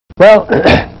Well,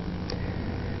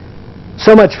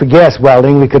 so much for gas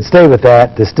welding. We could stay with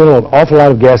that. There's still an awful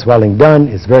lot of gas welding done.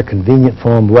 It's a very convenient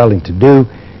form of welding to do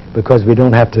because we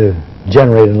don't have to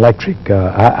generate an electric,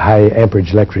 high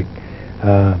amperage electric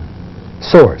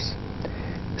source.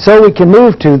 So we can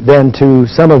move then to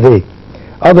some of the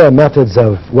other methods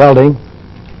of welding.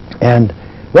 And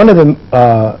one of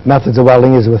the methods of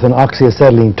welding is with an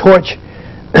oxyacetylene torch,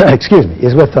 excuse me,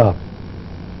 is with a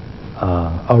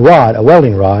rod, a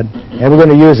welding rod, and we're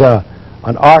going to use an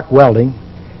arc welding.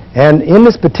 And in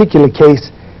this particular case,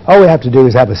 all we have to do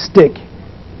is have a stick,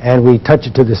 and we touch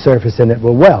it to the surface and it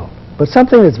will weld. But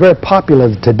something that's very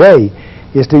popular today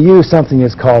is to use something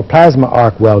that's called plasma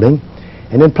arc welding.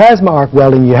 And in plasma arc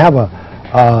welding, you have a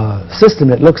system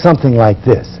that looks something like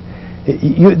this.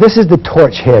 This is the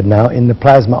torch head now in the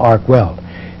plasma arc weld.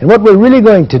 And what we're really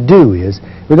going to do is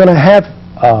we're going to have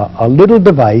a little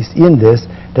device in this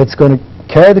that's going to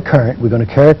carry the current. We're going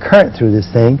to carry a current through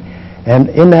this thing, and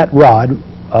in that rod,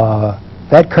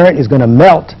 that current is going to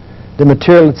melt the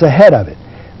material that's ahead of it.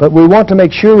 But we want to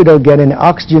make sure we don't get any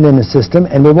oxygen in the system,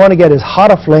 and we want to get as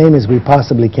hot a flame as we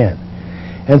possibly can.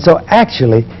 And so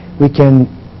actually,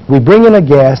 we bring in a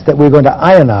gas that we're going to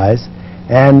ionize,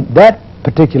 and that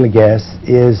particular gas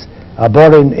is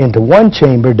brought into one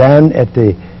chamber down at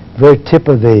the very tip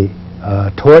of the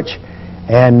torch,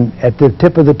 and at the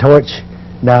tip of the torch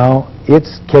now it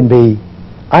can be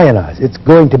ionized. It's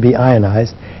going to be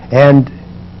ionized, and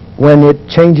when it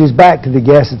changes back to the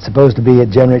gas it's supposed to be,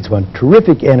 it generates one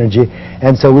terrific energy,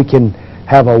 and so we can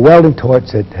have a welding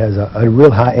torch that has a real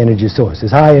high energy source.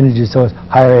 It's high energy source,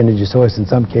 higher energy source in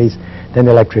some case than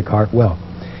electric arc weld.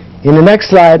 In the next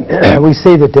slide we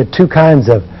see that there are two kinds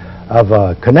of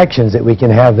connections that we can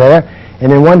have there,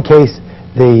 and in one case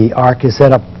the arc is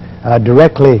set up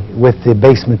directly with the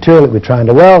base material that we're trying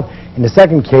to weld. In the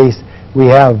second case, we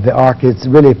have the arc, it's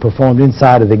really performed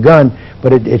inside of the gun,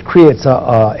 but it creates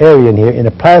an area in here, in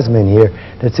a plasma in here,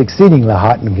 that's exceedingly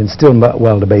hot and can still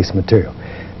weld the base material.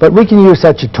 But we can use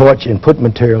such a torch and put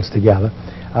materials together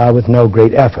with no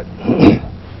great effort.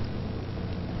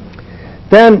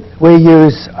 Then we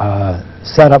use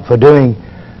setup for doing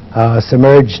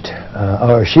submerged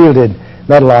or shielded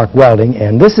metal arc welding,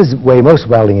 and this is the way most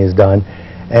welding is done.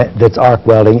 That's arc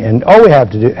welding, and all we have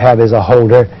to have is a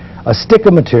holder, a stick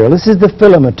of material. This is the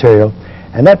filler material,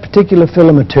 and that particular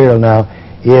filler material now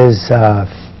is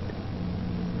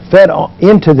fed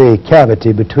into the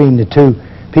cavity between the two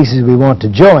pieces we want to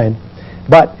join,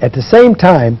 but at the same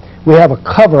time we have a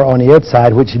cover on the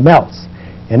outside which melts,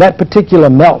 and that particular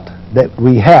melt that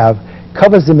we have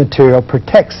covers the material,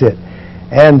 protects it,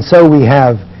 and so we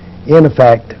have in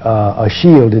effect a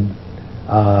shielded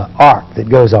arc that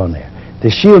goes on there. The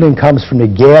shielding comes from the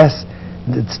gas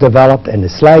that's developed and the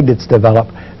slag that's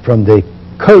developed from the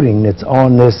coating that's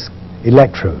on this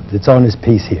electrode, that's on this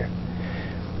piece here.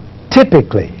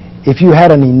 Typically, if you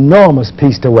had an enormous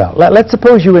piece to weld, let's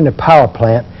suppose you were in a power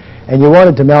plant and you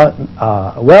wanted to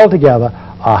weld together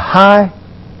a high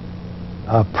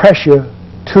pressure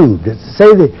tube.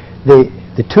 Say the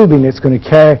tubing that's going to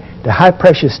carry the high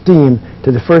pressure steam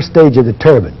to the first stage of the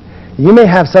turbine. You may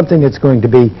have something that's going to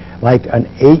be like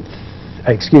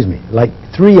like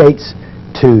 3/8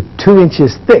 to 2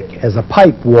 inches thick as a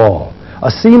pipe wall,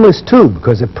 a seamless tube,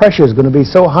 because the pressure is going to be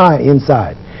so high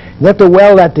inside. You have to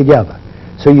weld that together.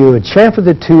 So you would chamfer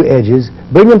the two edges,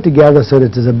 bring them together so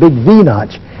that there's a big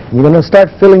V-notch, and you're going to start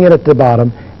filling it at the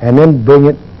bottom and then bring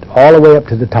it all the way up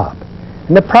to the top.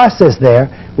 And the process there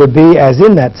would be as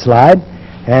in that slide,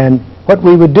 and what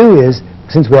we would do is,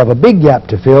 since we have a big gap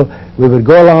to fill, we would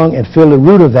go along and fill the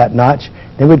root of that notch,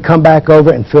 then we'd come back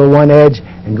over and fill one edge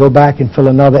and go back and fill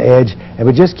another edge, and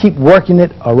we'd just keep working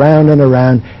it around and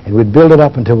around, and we'd build it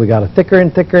up until we got a thicker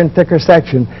and thicker and thicker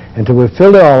section, until we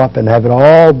filled it all up and have it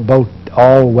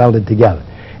all welded together.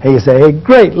 And you say, hey,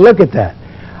 great, look at that.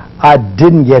 I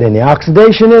didn't get any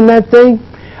oxidation in that thing.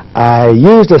 I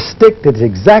used a stick that's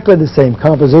exactly the same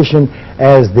composition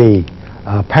as the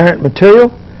parent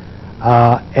material,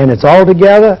 and it's all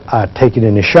together. I take it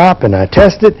in the shop and I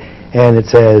test it, and it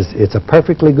says it's a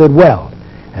perfectly good weld.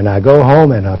 And I go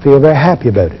home and I feel very happy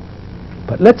about it.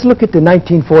 But let's look at the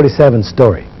 1947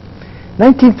 story.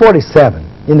 1947,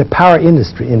 in the power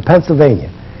industry in Pennsylvania,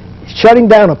 shutting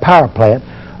down a power plant,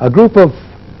 a group of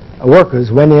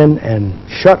workers went in and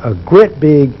shut a great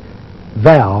big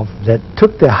valve that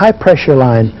took the high pressure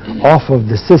line off of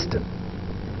the system.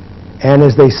 And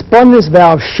as they spun this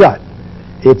valve shut,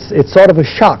 it's sort of a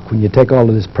shock when you take all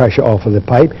of this pressure off of the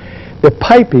pipe. The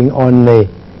piping on the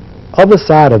other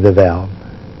side of the valve,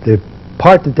 the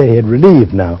part that they had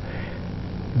relieved now,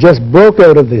 just broke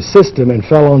out of the system and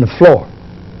fell on the floor.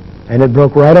 and it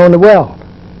broke right on the weld.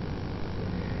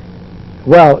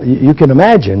 Well, you can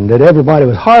imagine that everybody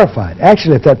was horrified.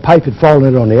 Actually, if that pipe had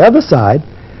fallen on the other side,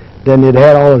 then it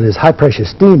had all of this high-pressure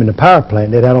steam in the power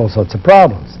plant. It had all sorts of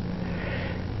problems.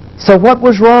 So what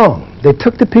was wrong? They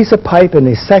took the piece of pipe and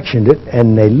they sectioned it,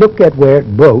 and they looked at where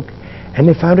it broke, and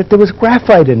they found that there was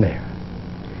graphite in there.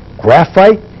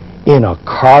 Graphite in a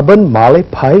carbon moly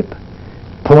pipe,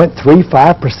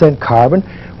 0.35% carbon.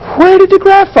 Where did the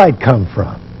graphite come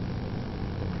from?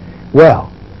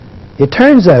 Well, it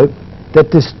turns out that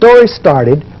the story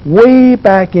started way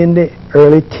back in the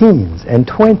early teens and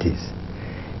 20s.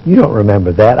 You don't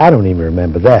remember that. I don't even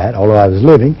remember that, although I was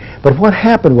living. But what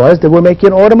happened was they were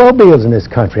making automobiles in this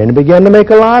country, and they began to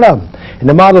make a lot of them. And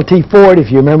the Model T Ford,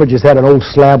 if you remember, just had an old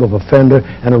slab of a fender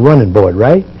and a running board,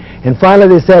 right? And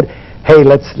finally they said, hey,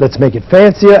 let's make it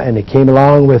fancier, and they came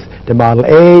along with the Model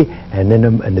A and then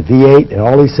the V8 and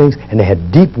all these things, and they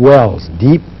had deep wells,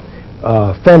 deep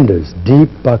fenders, deep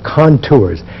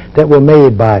contours that were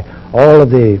made by all of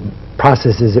the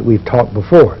processes that we've talked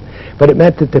before. But it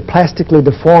meant that they plastically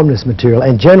deformed this material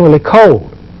and generally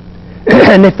cold.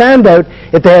 And they found out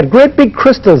if they had great big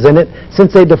crystals in it,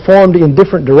 since they deformed in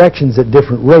different directions at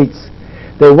different rates,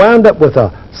 they wound up with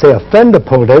say a fender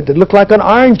pulled out that looked like an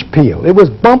orange peel. It was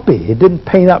bumpy. It didn't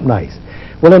paint up nice.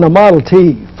 Well, in a Model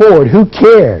T Ford, who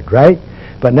cared, right?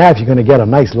 But now if you're going to get a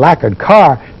nice lacquered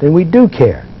car, then we do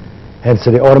care. And so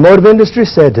the automotive industry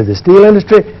said to the steel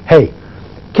industry, hey,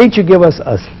 can't you give us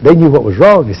they knew what was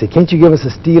wrong. They said, can't you give us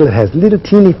a steel that has little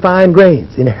teeny fine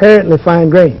grains, inherently fine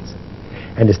grains?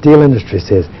 And the steel industry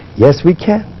says, yes, we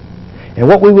can. And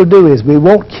what we will do is we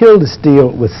won't kill the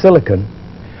steel with silicon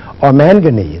or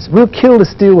manganese. We'll kill the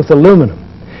steel with aluminum,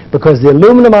 because the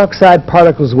aluminum oxide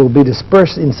particles will be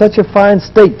dispersed in such a fine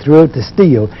state throughout the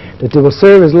steel that they will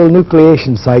serve as little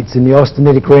nucleation sites in the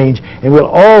austenitic range, and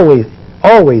we'll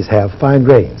always have fine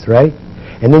grains, right?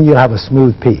 And then you'll have a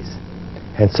smooth piece.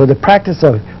 And so the practice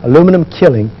of aluminum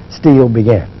killing steel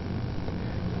began.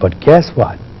 But guess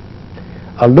what?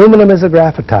 Aluminum is a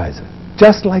graphitizer,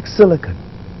 just like silicon,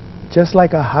 just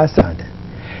like a high content.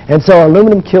 And so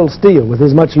aluminum killed steel with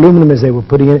as much aluminum as they were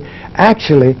putting in it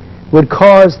actually would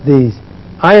cause the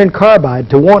iron carbide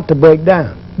to want to break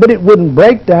down. But it wouldn't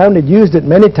break down. It used it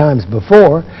many times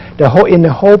before. In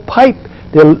the whole pipe,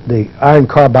 the iron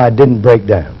carbide didn't break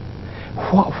down.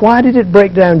 Why did it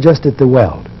break down just at the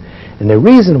weld? And the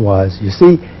reason was, you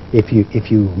see, if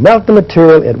you melt the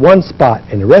material at one spot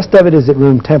and the rest of it is at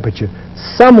room temperature,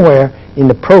 somewhere in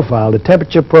the profile, the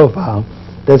temperature profile,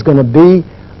 there's going to be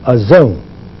a zone.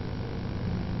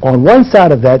 On one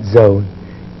side of that zone,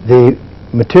 the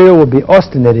material will be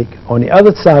austenitic. On the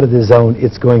other side of the zone,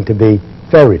 it's going to be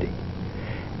ferritic.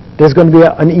 There's going to be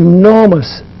an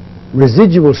enormous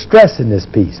residual stress in this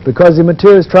piece because the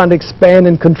material is trying to expand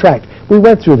and contract. We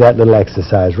went through that little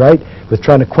exercise, right, with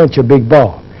trying to quench a big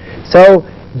ball. So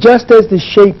just as the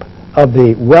shape of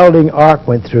the welding arc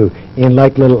went through in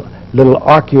like little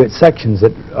arcuate sections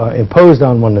that imposed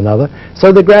on one another,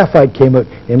 so the graphite came out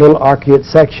in little arcuate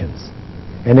sections,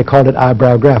 and they called it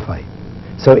eyebrow graphite.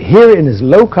 So here in this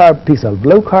piece of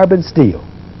low-carbon steel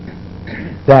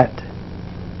that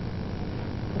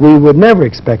we would never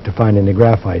expect to find any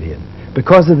graphite in,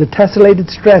 because of the tessellated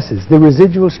stresses, the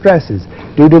residual stresses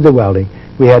due to the welding,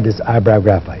 we had this eyebrow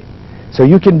graphite. So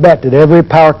you can bet that every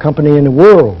power company in the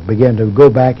world began to go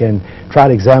back and try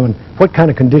to examine what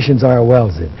kind of conditions are our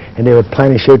welds in. And they would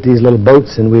plan to shoot these little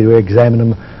boats, and we would examine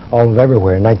them all over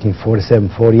everywhere. In 1947,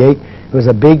 48, it was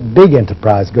a big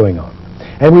enterprise going on.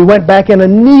 And we went back and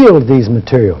annealed these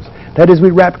materials. That is,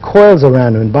 we wrapped coils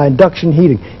around them, and by induction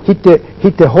heating, heat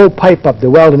the whole pipe up,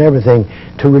 the weld and everything,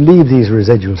 to relieve these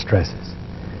residual stresses.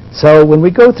 So when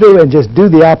we go through and just do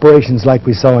the operations like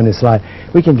we saw in this slide,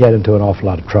 we can get into an awful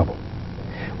lot of trouble.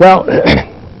 Well,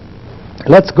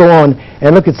 let's go on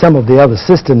and look at some of the other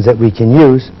systems that we can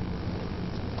use.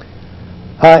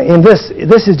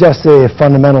 This is just the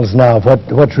fundamentals now of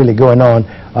what's really going on.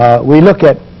 We look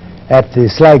at the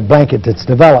slag blanket that's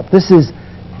developed. This is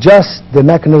just the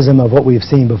mechanism of what we've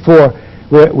seen before.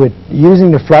 We're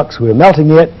using the flux, we're melting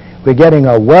it, we're getting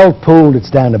a weld pool that's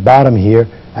down the bottom here,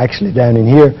 actually down in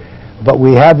here, but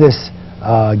we have this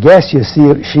gaseous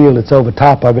shield that's over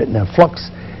top of it, and a flux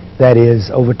that is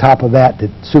over top of that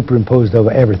that's superimposed over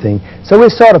everything. So we're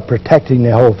sort of protecting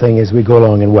the whole thing as we go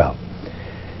along and weld.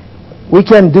 We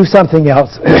can do something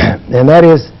else, and that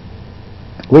is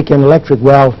we can electric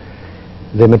weld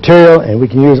the material, and we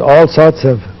can use all sorts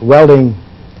of welding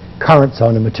currents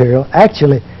on the material.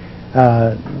 Actually,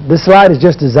 this slide is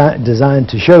just designed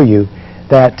to show you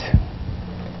that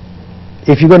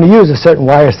if you're going to use a certain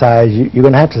wire size, you're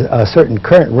going to have a certain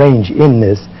current range in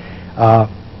this.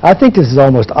 I think this is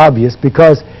almost obvious,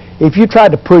 because if you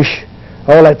tried to push,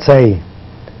 let's say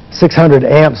 600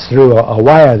 amps through a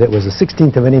wire that was a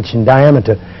 1/16 of an inch in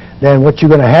diameter, then what you're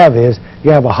going to have is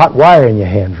you have a hot wire in your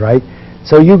hands, right?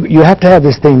 So you have to have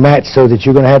this thing matched so that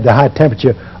you're going to have the high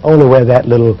temperature only where that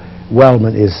little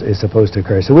weldment is supposed to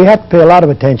occur. So we have to pay a lot of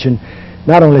attention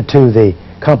not only to the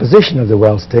composition of the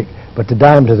weld stick, but the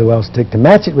diameter of the weld stick to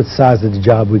match it with the size of the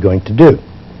job we're going to do.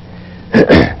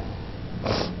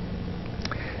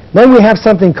 Then we have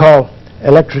something called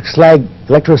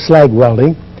electroslag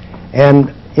welding,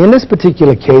 and in this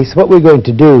particular case what we're going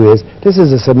to do is, this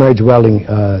is a submerged welding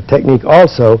technique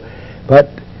also, but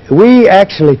we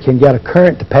actually can get a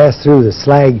current to pass through the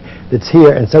slag that's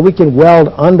here, and so we can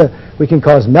we can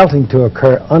cause melting to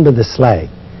occur under the slag.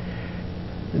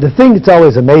 The thing that's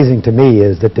always amazing to me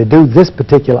is that they do this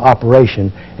particular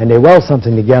operation and they weld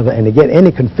something together and they get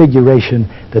any configuration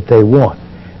that they want.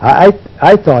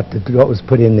 I thought that what was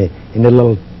put in the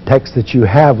little text that you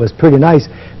have was pretty nice,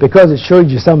 because it showed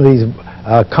you some of these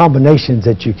combinations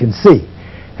that you can see.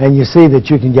 And you see that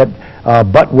you can get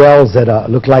butt welds that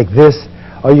look like this,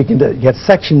 or you can get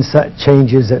section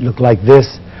changes that look like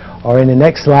this, or in the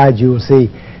next slide you will see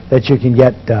that you can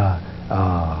get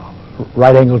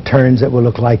right angle turns that will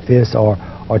look like this, or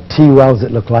T-welds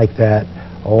that look like that,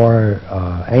 or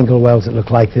angle welds that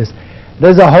look like this.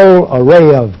 There's a whole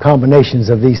array of combinations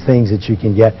of these things that you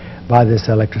can get by this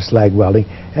electroslag welding,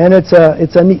 and it's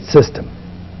a neat system.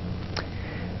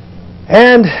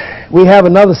 And we have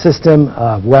another system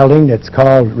of welding that's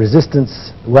called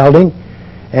resistance welding,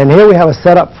 and here we have a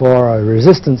setup for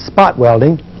resistance spot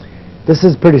welding. This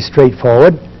is pretty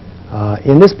straightforward.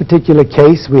 In this particular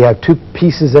case, we have two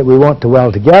pieces that we want to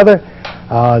weld together.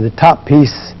 The top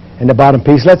piece and the bottom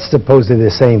piece, let's suppose they're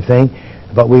the same thing,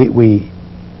 but we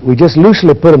just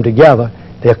loosely put them together.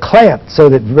 They're clamped so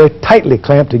that very tightly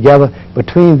clamped together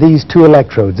between these two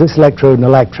electrodes, this electrode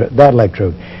and that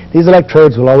electrode. These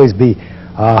electrodes will always be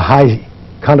high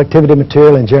conductivity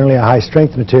material and generally a high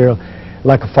strength material,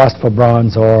 like a phosphor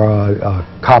bronze or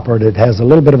copper that has a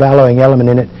little bit of alloying element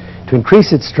in it to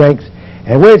increase its strength.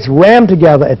 And where it's rammed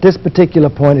together at this particular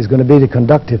point is going to be the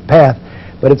conductive path,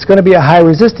 but it's going to be a high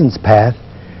resistance path,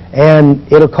 and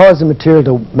it'll cause the material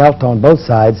to melt on both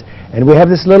sides. And we have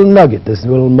this little nugget, this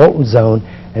little molten zone,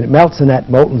 and it melts in that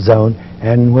molten zone,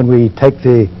 and when we take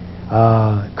the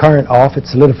current off, it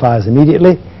solidifies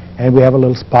immediately, and we have a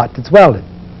little spot that's welded.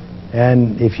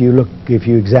 And if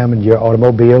you examined your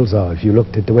automobiles, or if you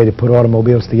looked at the way they put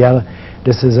automobiles together,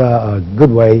 this is a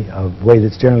good way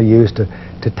that's generally used to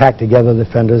tack together the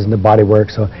fenders and the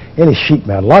bodywork. So any sheet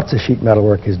metal, lots of sheet metal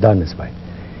work is done this way.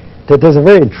 There's a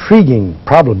very intriguing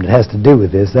problem that has to do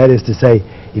with this. That is to say,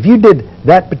 if you did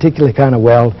that particular kind of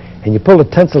weld and you pulled a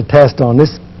tensile test on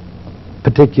this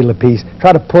particular piece,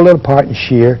 try to pull it apart and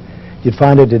shear, you'd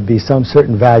find it'd be some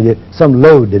certain value, some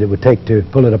load that it would take to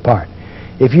pull it apart.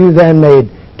 If you then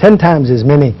made 10 times as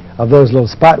many of those little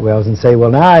spot welds and say,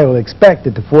 well, now I will expect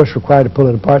that the force required to pull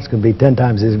it apart is going to be 10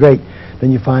 times as great,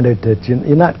 then you find out that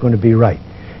you're not going to be right.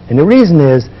 And the reason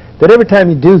is that every time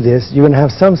you do this, you're going to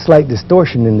have some slight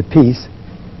distortion in the piece,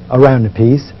 around the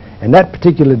piece, and that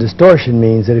particular distortion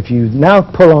means that if you now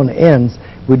pull on ends,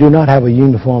 we do not have a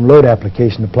uniform load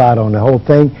application applied on the whole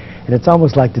thing, and it's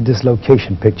almost like the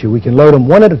dislocation picture. We can load them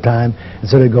one at a time, and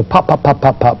so they go pop, pop, pop,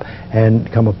 pop, pop,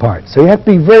 and come apart. So you have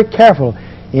to be very careful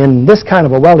in this kind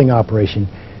of a welding operation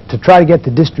to try to get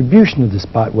the distribution of the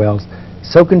spot welds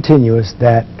so continuous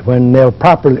that when they're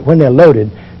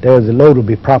loaded, the load will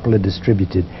be properly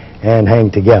distributed and hang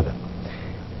together.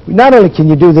 Not only can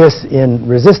you do this in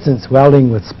resistance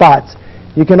welding with spots,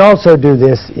 you can also do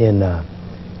this in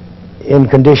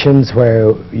conditions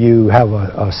where you have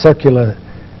a circular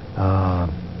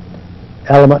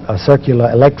element, a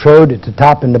circular electrode at the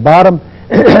top and the bottom,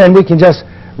 and we can just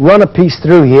run a piece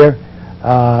through here,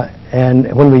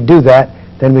 and when we do that,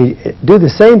 then we do the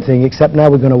same thing, except now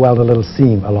we're going to weld a little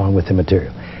seam along with the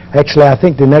material. Actually, I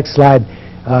think the next slide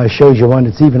shows you one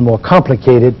that's even more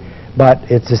complicated, but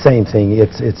it's the same thing.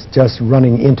 It's just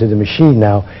running into the machine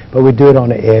now, but we do it on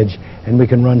the edge, and we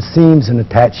can run seams and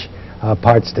attach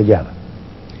parts together.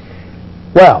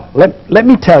 Well, let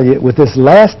me tell you, with this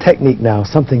last technique now,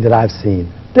 something that I've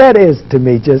seen that is, to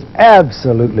me, just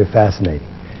absolutely fascinating.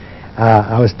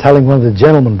 I was telling one of the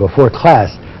gentlemen before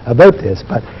class about this,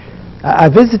 but I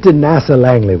visited NASA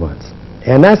Langley once,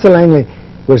 and NASA Langley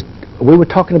we were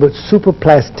talking about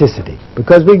superplasticity,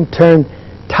 because we can turn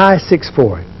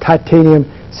Ti-6-4, titanium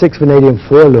 6 vanadium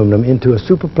 4 aluminum, into a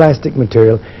superplastic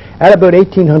material at about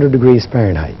 1800 degrees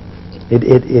Fahrenheit. It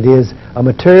is a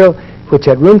material which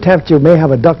at room temperature may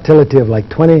have a ductility of like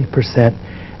 20%,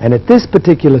 and at this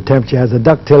particular temperature has a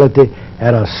ductility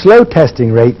at a slow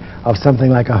testing rate of something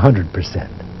like 100%.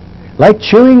 Like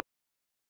chewing